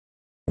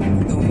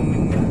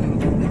Nung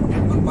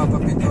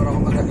magpapapintura ko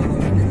matagal ko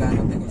lang bigla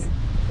na pinos.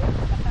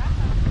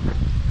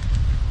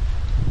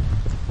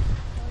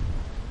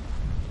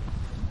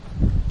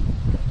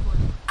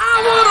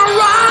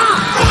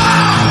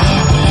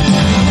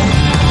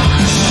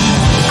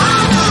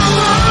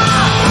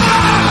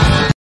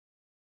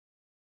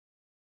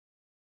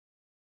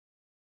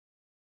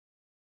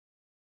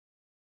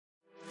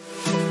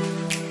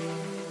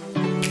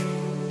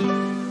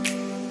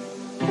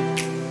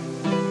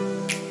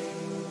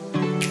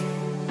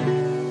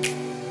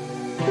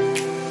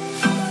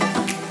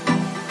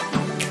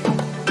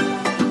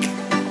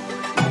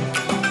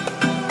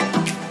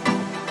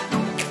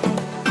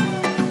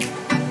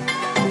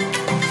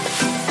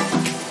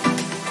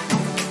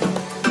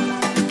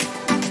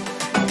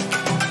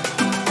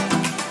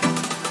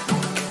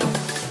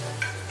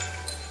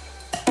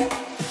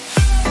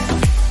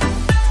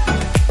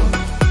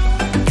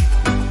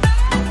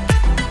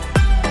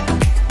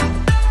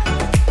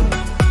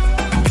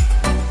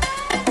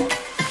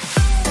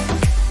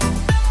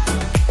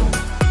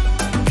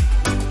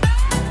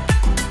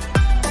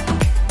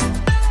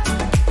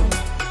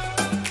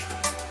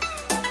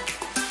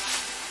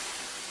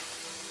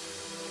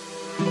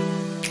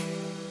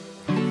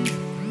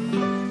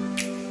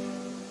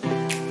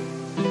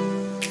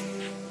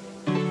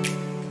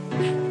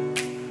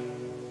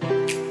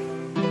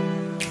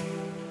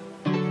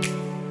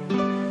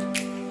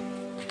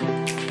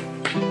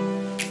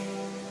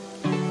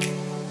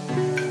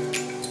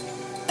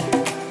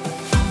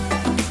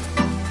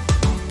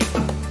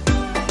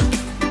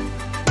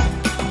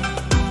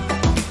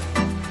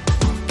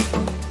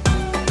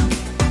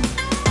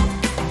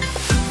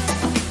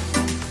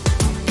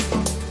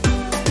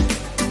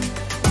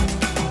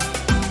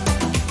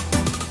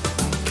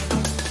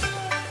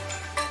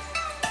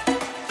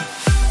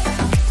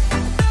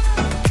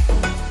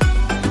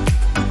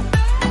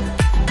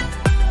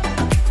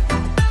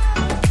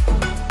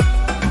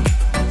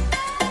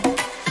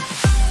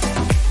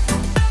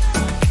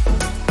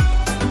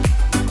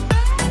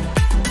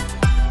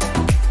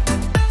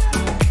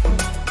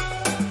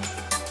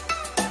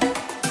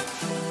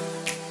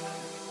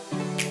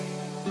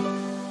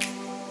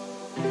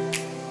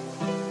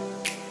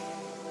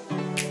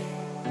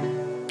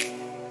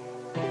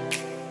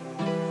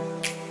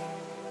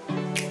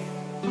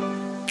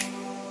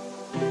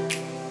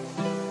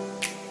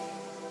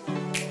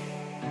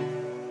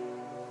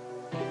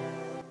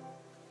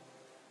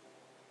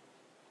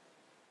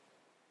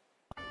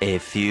 A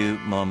few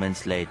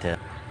moments later.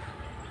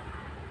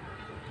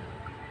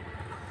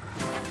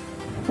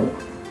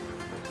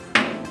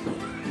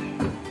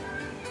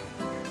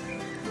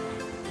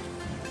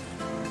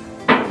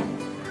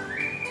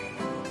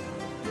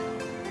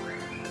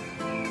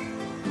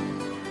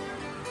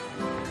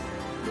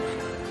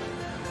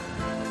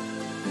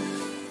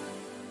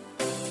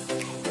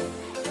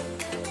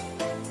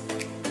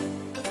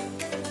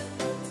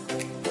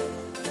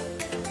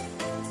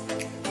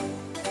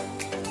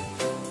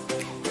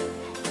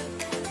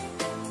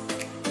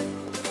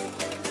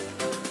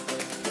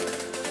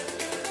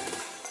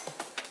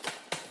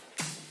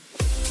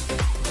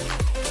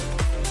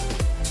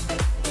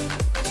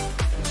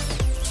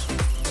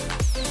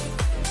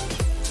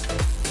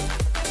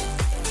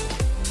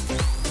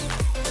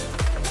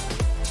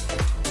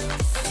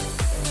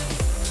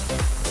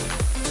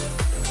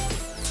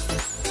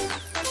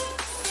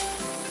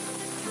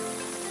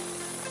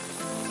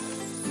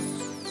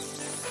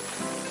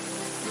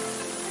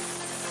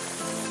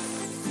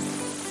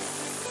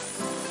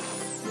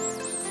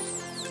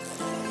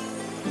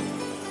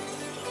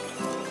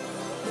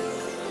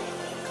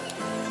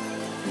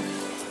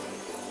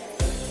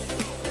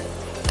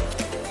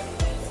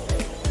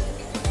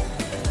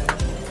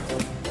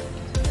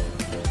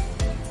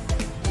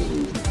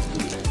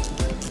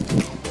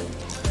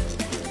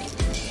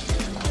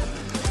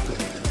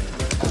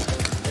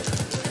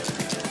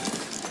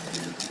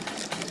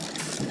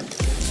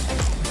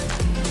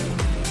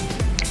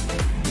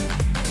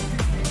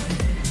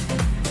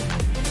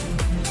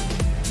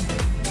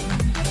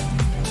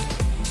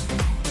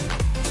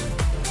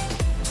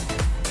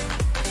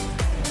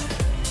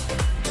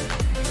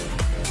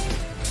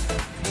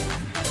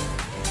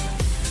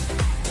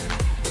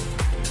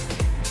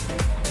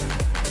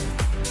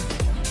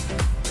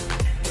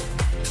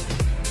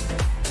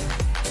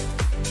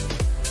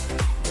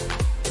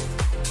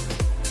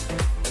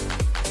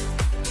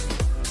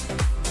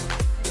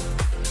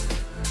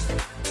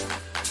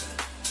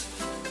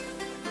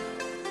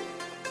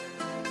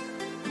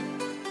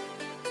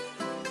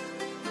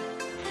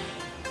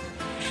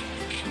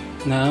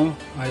 Now,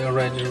 I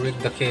already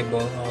rigged the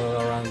cable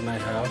all around my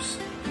house.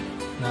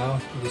 Now,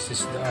 this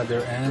is the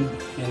other end,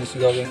 and it's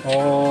going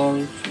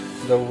all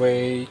the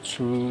way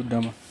through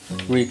the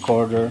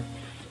recorder,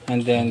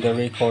 and then the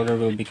recorder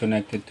will be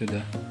connected to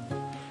the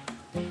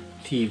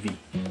TV,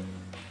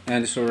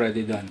 and it's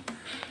already done.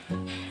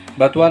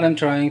 But what I'm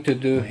trying to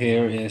do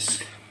here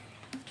is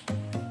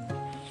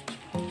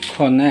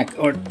connect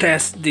or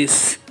test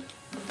these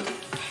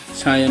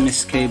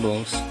Siamese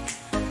cables,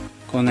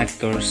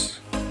 connectors,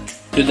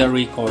 to the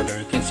recorder.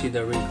 You can see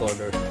the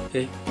recorder.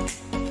 Okay,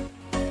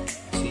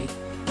 see.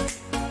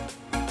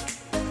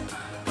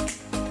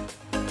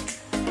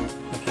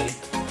 Okay,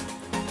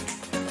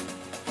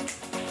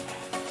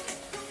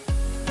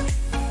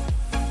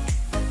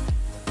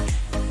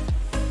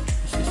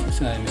 this is the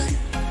same.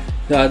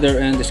 The other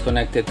end is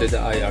connected to the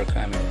IR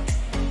camera.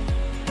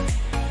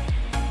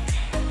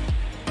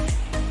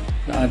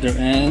 The other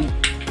end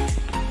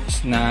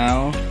is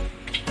now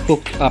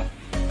hooked up,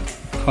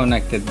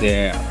 connected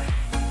there.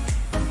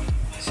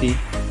 See,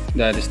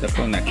 that is the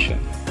connection.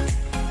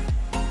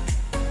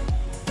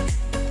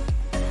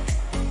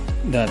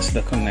 That's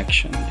the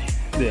connection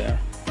there.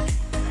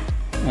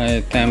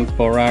 I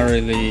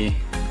temporarily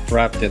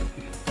wrapped it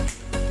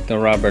with the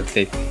rubber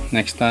tape.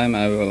 Next time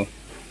I will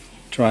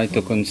try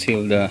to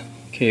conceal the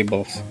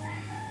cables.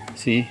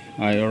 See,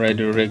 I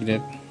already rigged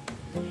it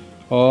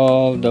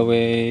all the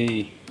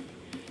way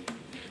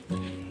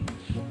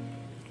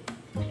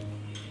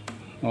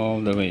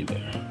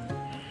there,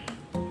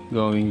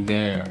 going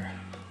there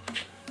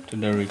to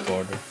the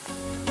recorder.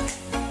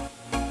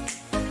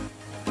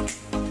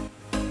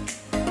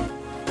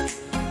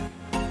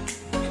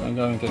 So I'm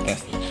going to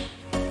test it.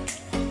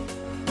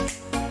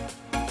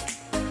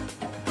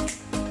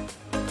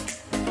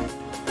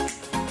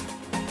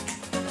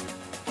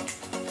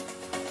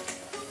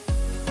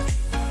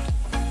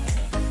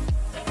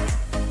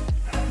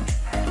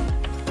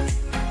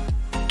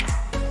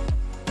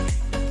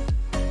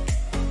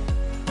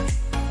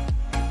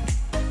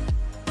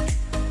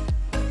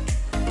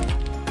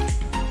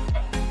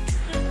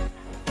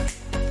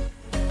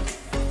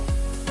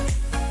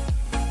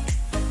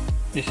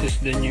 This is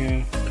the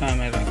new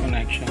camera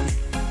connection.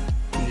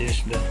 This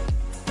is the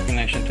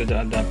connection to the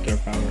adapter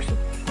power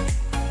supply.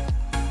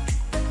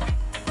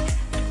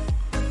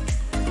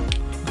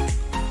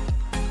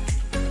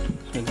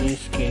 So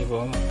this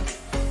cable,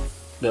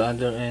 the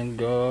other end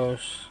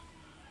goes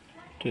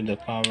to the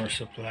power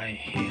supply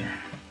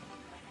here.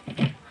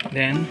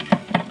 Then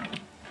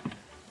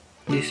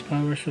this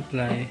power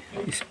supply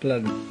is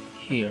plugged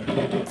here.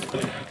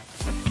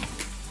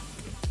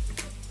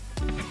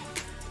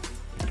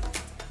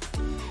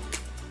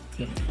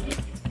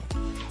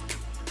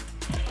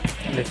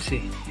 Let's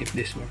see if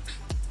this works.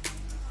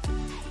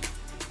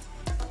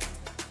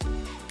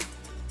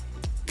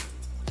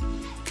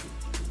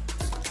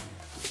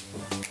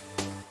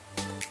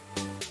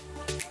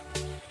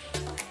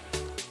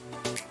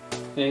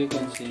 Here you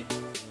can see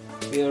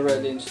we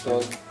already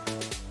installed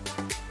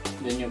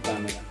the new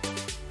camera.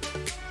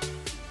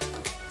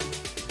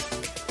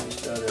 This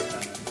is the other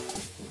camera.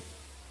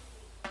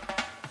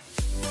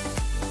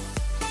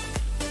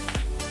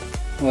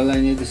 All I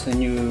need is a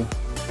new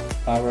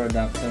power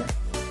adapter.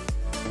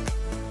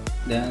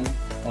 Then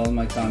all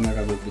my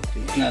camera will be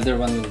free. Another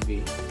one will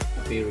be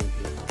appearing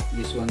here.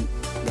 This one,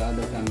 the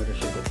other camera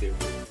should appear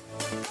here.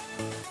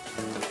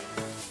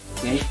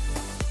 Okay.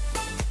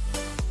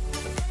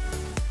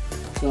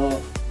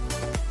 So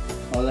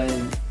all I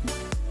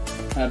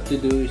have to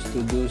do is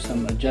to do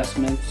some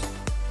adjustments.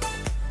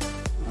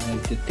 I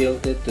have to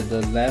tilt it to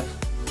the left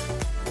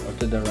or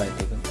to the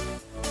right of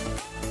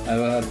it. I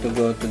will have to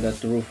go to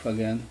that roof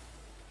again,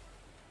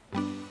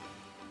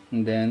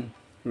 and then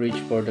reach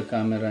for the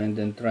camera and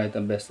then try the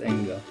best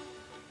angle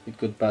it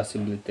could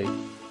possibly take,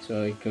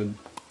 so it could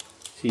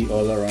see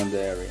all around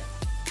the area.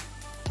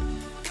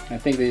 I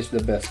think this is the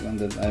best one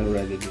that I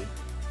already did.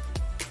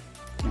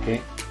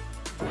 Okay,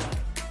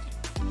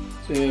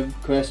 so if you have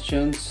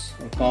questions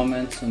or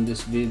comments on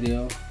this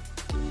video,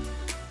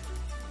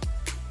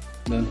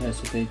 don't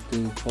hesitate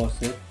to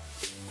post it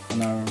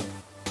on our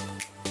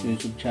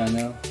YouTube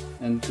channel,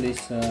 and please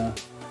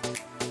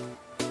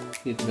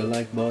hit the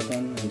like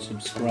button and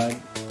subscribe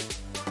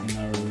in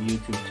our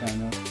YouTube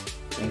channel.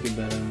 Thank you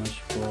very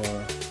much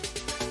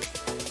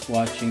for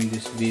watching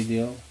this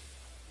video.